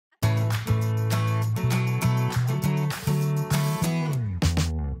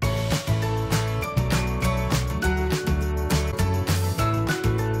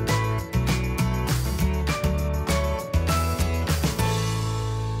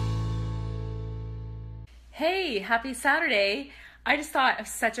Hey, happy Saturday. I just thought of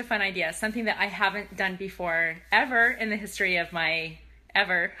such a fun idea, something that I haven't done before ever in the history of my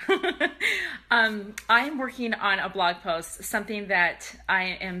ever. I'm working on a blog post, something that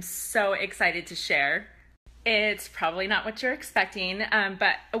I am so excited to share. It's probably not what you're expecting,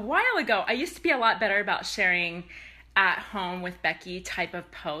 but a while ago, I used to be a lot better about sharing at home with Becky type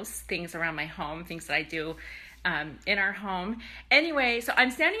of posts, things around my home, things that I do in our home. Anyway, so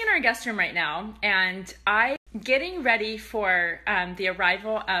I'm standing in our guest room right now, and I'm getting ready for the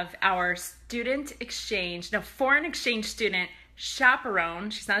arrival of our foreign exchange student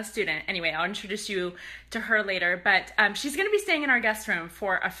chaperone. She's not a student. Anyway, I'll introduce you to her later, but she's going to be staying in our guest room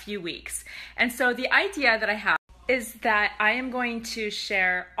for a few weeks. And so the idea that I have is that I am going to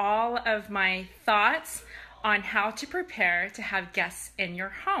share all of my thoughts on how to prepare to have guests in your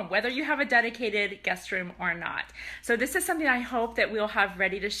home, whether you have a dedicated guest room or not. So this is something I hope that we'll have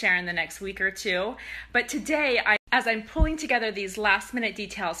ready to share in the next week or two. But today, as I'm pulling together these last minute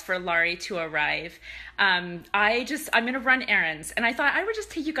details for Laurie to arrive, I'm gonna run errands. And I thought I would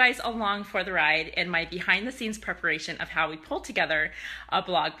just take you guys along for the ride in my behind the scenes preparation of how we pull together a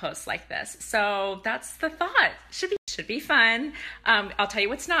blog post like this. So that's the thought. Should be fun. I'll tell you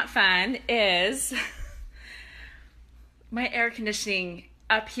what's not fun is my air conditioning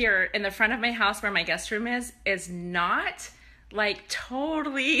up here in the front of my house where my guest room is not like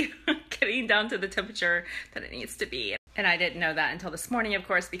totally getting down to the temperature that it needs to be. And I didn't know that until this morning, of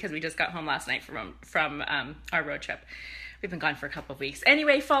course, because we just got home last night from our road trip. We've been gone for a couple of weeks.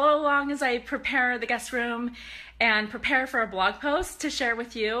 Anyway, follow along as I prepare the guest room and prepare for a blog post to share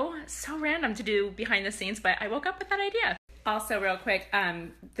with you. So random to do behind the scenes, but I woke up with that idea. Also, real quick,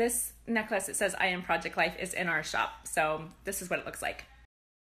 this necklace, it says I Am Project Life, is in our shop. So this is what it looks like.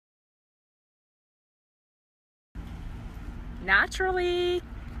 Naturally,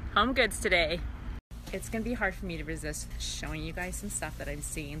 home goods today. It's going to be hard for me to resist showing you guys some stuff that I'm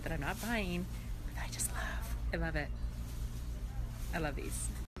seeing that I'm not buying, but that I just love. I love it. I love these.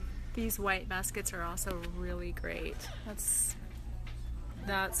 These white baskets are also really great.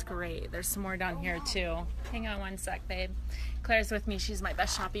 That's great. There's some more down here too. Hang on one sec, babe. Claire's with me. She's my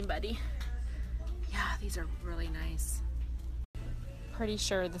best shopping buddy. Yeah, these are really nice. Pretty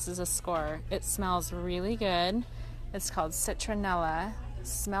sure this is a score. It smells really good. It's called Citronella.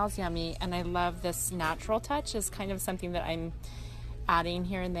 Smells yummy, and I love this natural touch. Is kind of something that I'm adding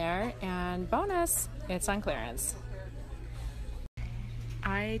here and there. And bonus, it's on clearance.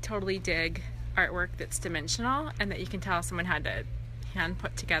 I totally dig artwork that's dimensional and that you can tell someone had to hand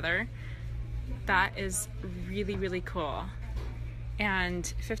put together. That is really, really cool.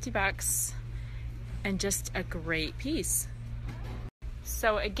 And $50 and just a great piece.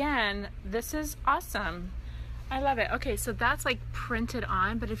 So again, this is awesome. I love it. Okay, so that's like printed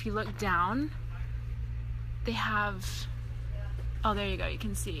on, but if you look down, they have, oh, there you go. You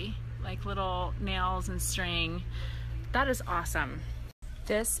can see like little nails and string. That is awesome.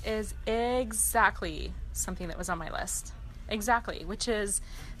 This is exactly something that was on my list. Exactly, which is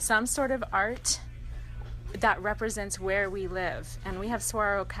some sort of art that represents where we live. And we have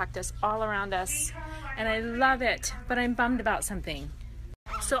saguaro cactus all around us, and I love it, but I'm bummed about something.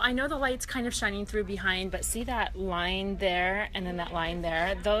 So I know the light's kind of shining through behind, but see that line there and then that line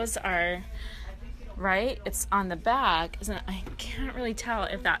there? Those are, right? It's on the back, isn't it? I can't really tell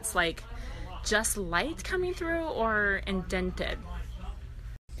if that's like just light coming through or indented.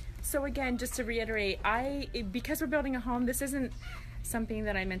 So again, just to reiterate, because we're building a home, this isn't something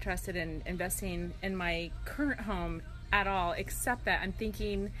that I'm interested in investing in my current home at all, except that I'm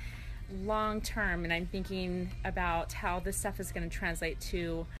thinking long term, and I'm thinking about how this stuff is going to translate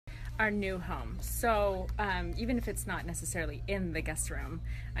to our new home. So even if it's not necessarily in the guest room,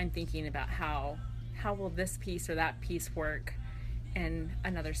 I'm thinking about how will this piece or that piece work in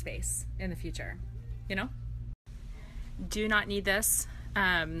another space in the future, you know? Do not need this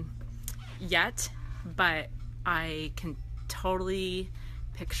yet, but I can totally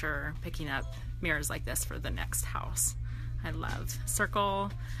picture picking up mirrors like this for the next house. I love circle,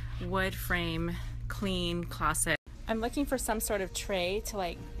 wood frame, clean, classic. I'm looking for some sort of tray to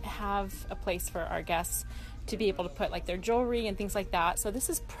like have a place for our guests to be able to put like their jewelry and things like that. So this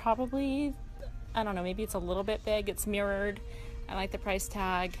is probably, I don't know, maybe it's a little bit big. It's mirrored. I like the price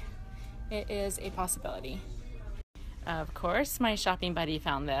tag. It is a possibility. Of course, my shopping buddy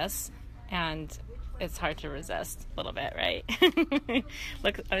found this, and it's hard to resist a little bit, right?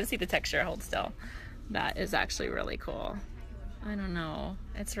 Look, I want to see the texture. Hold still. That is actually really cool. I don't know.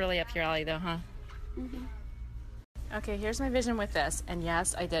 It's really up your alley though, huh? Mm-hmm. Okay, here's my vision with this. And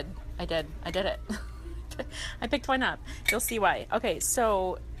yes, I did it. I picked one up. You'll see why. Okay,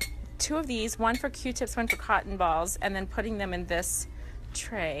 so 2 of these, one for Q-tips, one for cotton balls, and then putting them in this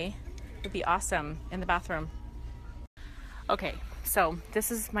tray would be awesome in the bathroom. Okay, so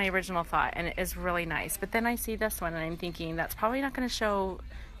this is my original thought, and it is really nice. But then I see this one, and I'm thinking that's probably not going to show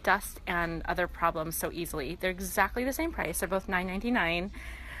dust and other problems so easily. They're exactly the same price. They're both $9.99.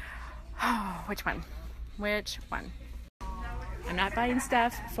 Oh, which one? Which one? I'm not buying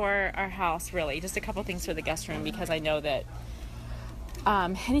stuff for our house, really. Just a couple things for the guest room, because I know that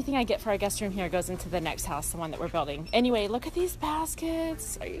anything I get for our guest room here goes into the next house, the one that we're building. Anyway, look at these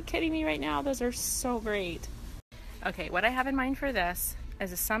baskets. Are you kidding me right now? Those are so great. Okay, what I have in mind for this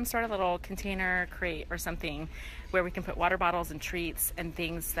is some sort of little container crate or something where we can put water bottles and treats and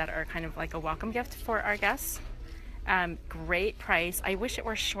things that are kind of like a welcome gift for our guests. Great price. I wish it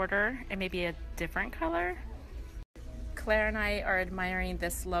were shorter and maybe a different color. Claire and I are admiring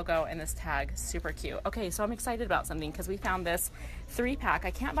this logo and this tag. Super cute. Okay, so I'm excited about something because we found this 3-pack. I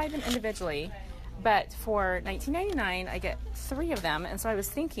can't buy them individually, but for $19.99 I get 3 of them. And so I was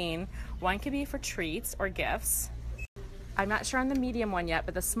thinking one could be for treats or gifts. I'm not sure on the medium one yet,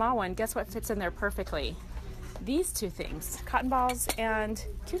 but the small one, guess what fits in there perfectly? These 2 things, cotton balls and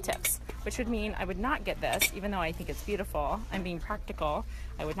Q-tips, which would mean I would not get this, even though I think it's beautiful. I'm being practical.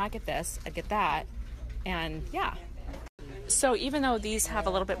 I would not get this. I'd get that. And yeah. So even though these have a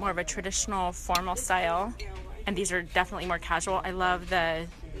little bit more of a traditional formal style, and these are definitely more casual, I love the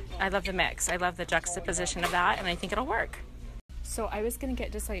mix. I love the juxtaposition of that, and I think it'll work. So I was gonna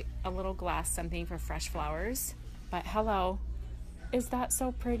get just like a little glass something for fresh flowers, but hello, is that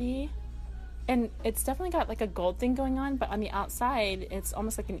so pretty? And it's definitely got like a gold thing going on, but on the outside, it's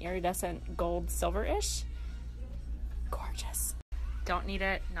almost like an iridescent gold silver-ish. Gorgeous. Don't need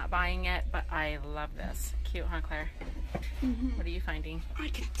it, not buying it, but I love this. Cute, huh, Claire? Mm-hmm. What are you finding? I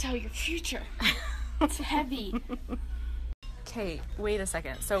can tell your future. It's heavy. Okay, wait a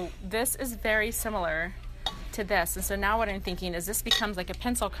second. So this is very similar to this. And so now what I'm thinking is this becomes like a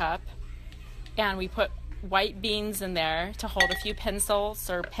pencil cup, and we put white beans in there to hold a few pencils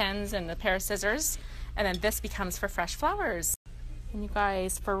or pens and a pair of scissors. And then this becomes for fresh flowers. And you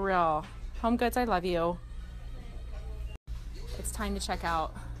guys, for real, Home Goods, I love you. It's time to check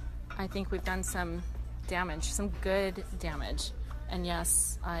out. I think we've done some damage, some good damage. And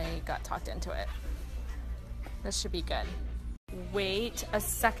yes, I got talked into it. This should be good. Wait a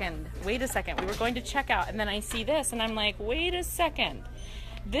second. We were going to check out, and then I see this, and I'm like, wait a second.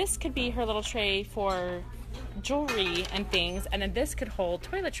 This could be her little tray for jewelry and things, and then this could hold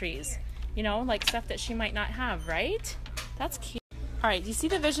toiletries, you know, like stuff that she might not have, right? That's cute. All right, do you see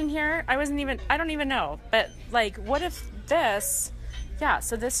the vision here? I don't even know, but like, what if this, yeah,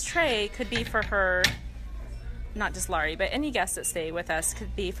 so this tray could be for her, not just Laurie, but any guests that stay with us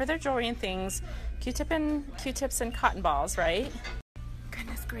could be for their jewelry and things, Q-tips and cotton balls, right?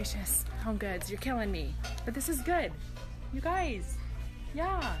 Goodness gracious, Home Goods, you're killing me. But this is good, you guys.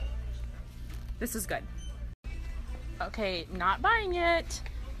 Yeah, this is good. Okay, not buying it.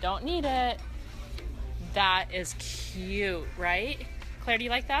 Don't need it. That is cute, right? Claire, do you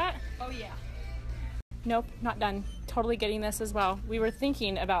like that? Oh yeah. Nope, not done. Totally getting this as well. We were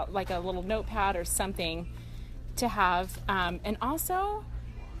thinking about like a little notepad or something to have. And also,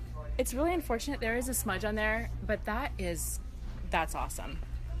 it's really unfortunate there is a smudge on there, but that's awesome.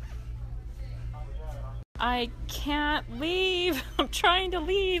 I can't leave. I'm trying to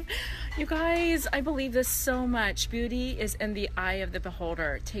leave. You guys, I believe this so much. Beauty is in the eye of the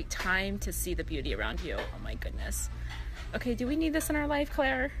beholder. Take time to see the beauty around you. Oh my goodness. Okay, do we need this in our life,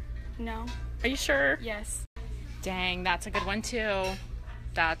 Claire? No. Are you sure? Yes. Dang, that's a good one too.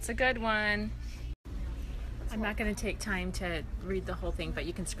 That's a good one. I'm not going to take time to read the whole thing, but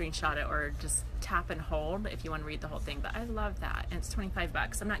you can screenshot it or just tap and hold if you want to read the whole thing. But I love that. And it's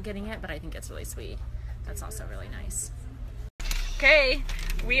 $25. I'm not getting it, but I think it's really sweet. That's also really nice. Okay,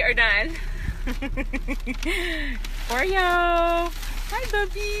 we are done. Oreo! Hi,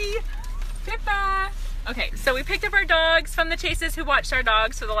 Bubby! Pippa! Okay, so we picked up our dogs from the Chases who watched our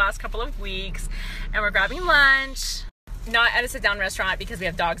dogs for the last couple of weeks, and we're grabbing lunch. Not at a sit-down restaurant because we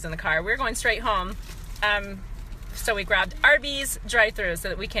have dogs in the car. We're going straight home. So we grabbed Arby's drive-thru so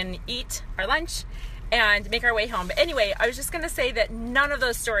that we can eat our lunch and make our way home. But anyway, I was just going to say that none of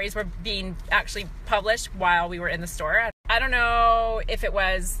those stories were being actually published while we were in the store. I don't know if it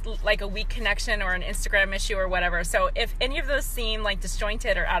was like a weak connection or an Instagram issue or whatever. So if any of those seem like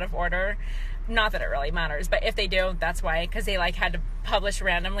disjointed or out of order, not that it really matters, but if they do, that's why, because they like had to publish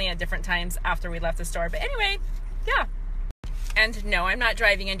randomly at different times after we left the store. But anyway, yeah. And no, I'm not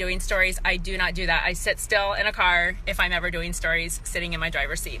driving and doing stories. I do not do that. I sit still in a car if I'm ever doing stories, sitting in my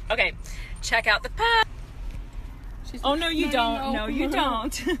driver's seat. Okay, check out the pup. Oh, no, you don't. No. No, you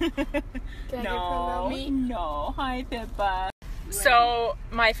don't. Can I get No, me? no. Hi, Pippa. So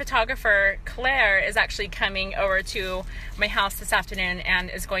my photographer, Claire, is actually coming over to my house this afternoon and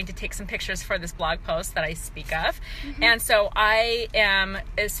is going to take some pictures for this blog post that I speak of. And so I am,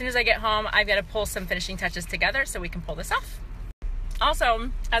 as soon as I get home, I've got to pull some finishing touches together so we can pull this off.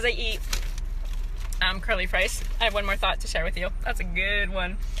 Also, as I eat curly fries, I have one more thought to share with you. That's a good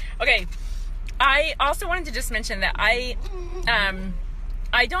one. Okay, I also wanted to just mention that I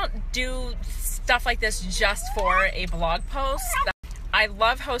don't do stuff like this just for a blog post. I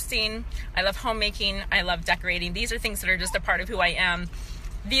love hosting, I love homemaking, I love decorating. These are things that are just a part of who I am.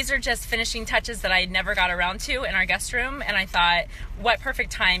 These are just finishing touches that I never got around to in our guest room, and I thought, what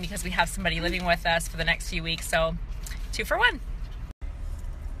perfect time because we have somebody living with us for the next few weeks, so 2 for 1.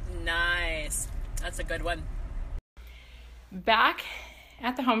 Nice. That's a good one. Back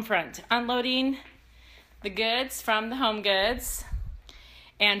at the home front, unloading the goods from the Home Goods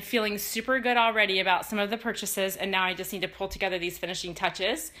and feeling super good already about some of the purchases, and now I just need to pull together these finishing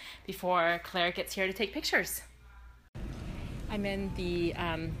touches before Claire gets here to take pictures. I'm in the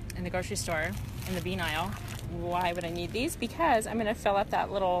grocery store in the bean aisle. Why would I need these? Because I'm going to fill up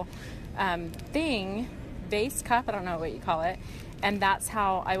that little vase cup, I don't know what you call it, and that's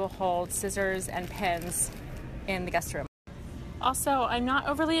how I will hold scissors and pens in the guest room. Also, I'm not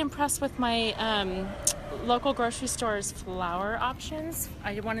overly impressed with my local grocery store's flower options.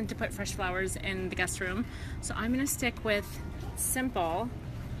 I wanted to put fresh flowers in the guest room, so I'm going to stick with simple.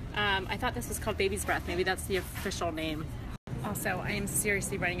 I thought this was called Baby's Breath. Maybe that's the official name. Also, I am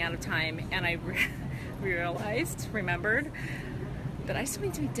seriously running out of time, and I remembered that I still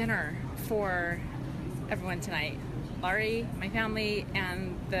need to make dinner for everyone tonight. Laurie, my family,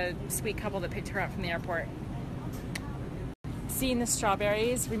 and the sweet couple that picked her up from the airport. Seeing the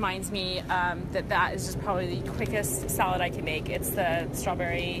strawberries reminds me that is just probably the quickest salad I can make. It's the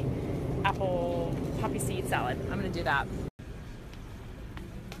strawberry apple poppy seed salad. I'm going to do that.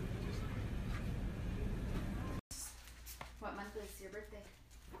 What month is your birthday?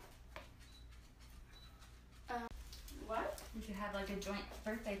 What? We could have like a joint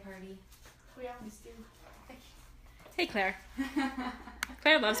birthday party. We always do. Hey, Claire.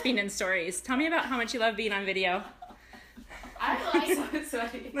 Claire loves being in stories. Tell me about how much you love being on video. I like it.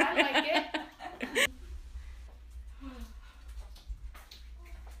 I like it.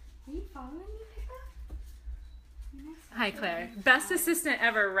 Are you following me, Pippa? Hi, Claire. Best assistant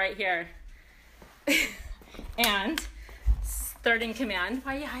ever right here. And third in command.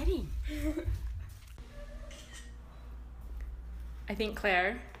 Why are you hiding? I think,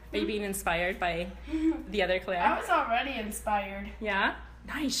 Claire, are you being inspired by the other Claire? I was already inspired. Yeah?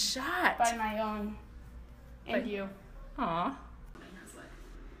 Nice shot. By my own. And you. Aw.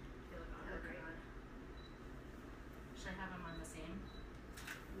 Should I have them on the same?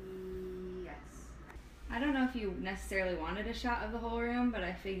 Yes. I don't know if you necessarily wanted a shot of the whole room, but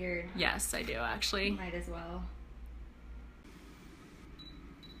I figured Yes, I do, actually. might as well.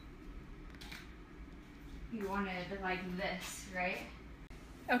 You wanted like this, right?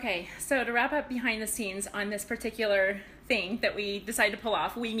 Okay, so to wrap up behind the scenes on this particular thing that we decided to pull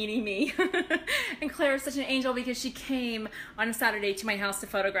off, we meaning me, and Claire is such an angel because she came on a Saturday to my house to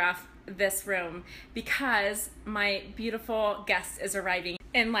photograph this room because my beautiful guest is arriving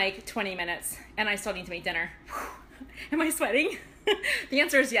in like 20 minutes and I still need to make dinner. Am I sweating? The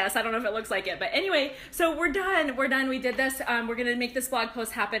answer is yes. I don't know if it looks like it, but anyway, so we're done. We did this. We're gonna make this blog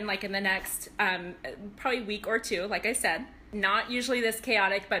post happen like in the next probably week or two, like I said. Not usually this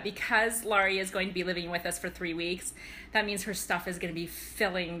chaotic, but because Laurie is going to be living with us for 3 weeks, that means her stuff is going to be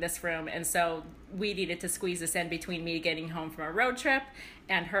filling this room. And so we needed to squeeze this in between me getting home from a road trip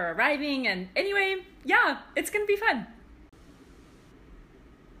and her arriving. And anyway, yeah, it's going to be fun.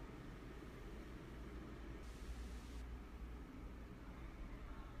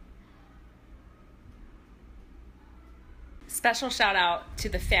 Special shout out to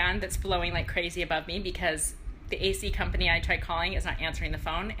the fan that's blowing like crazy above me because the AC company I tried calling is not answering the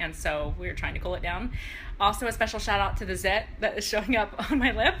phone, and so we were trying to cool it down. Also, a special shout out to the zit that is showing up on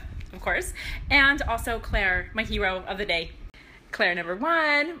my lip, of course, and also Claire, my hero of the day. Claire number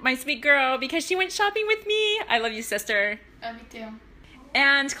 1, my sweet girl, because she went shopping with me. I love you, sister. Love you too.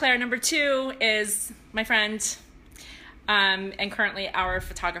 And Claire number 2 is my friend, and currently our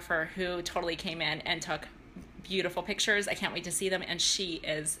photographer who totally came in and took beautiful pictures. I can't wait to see them, and she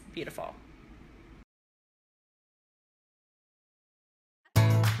is beautiful.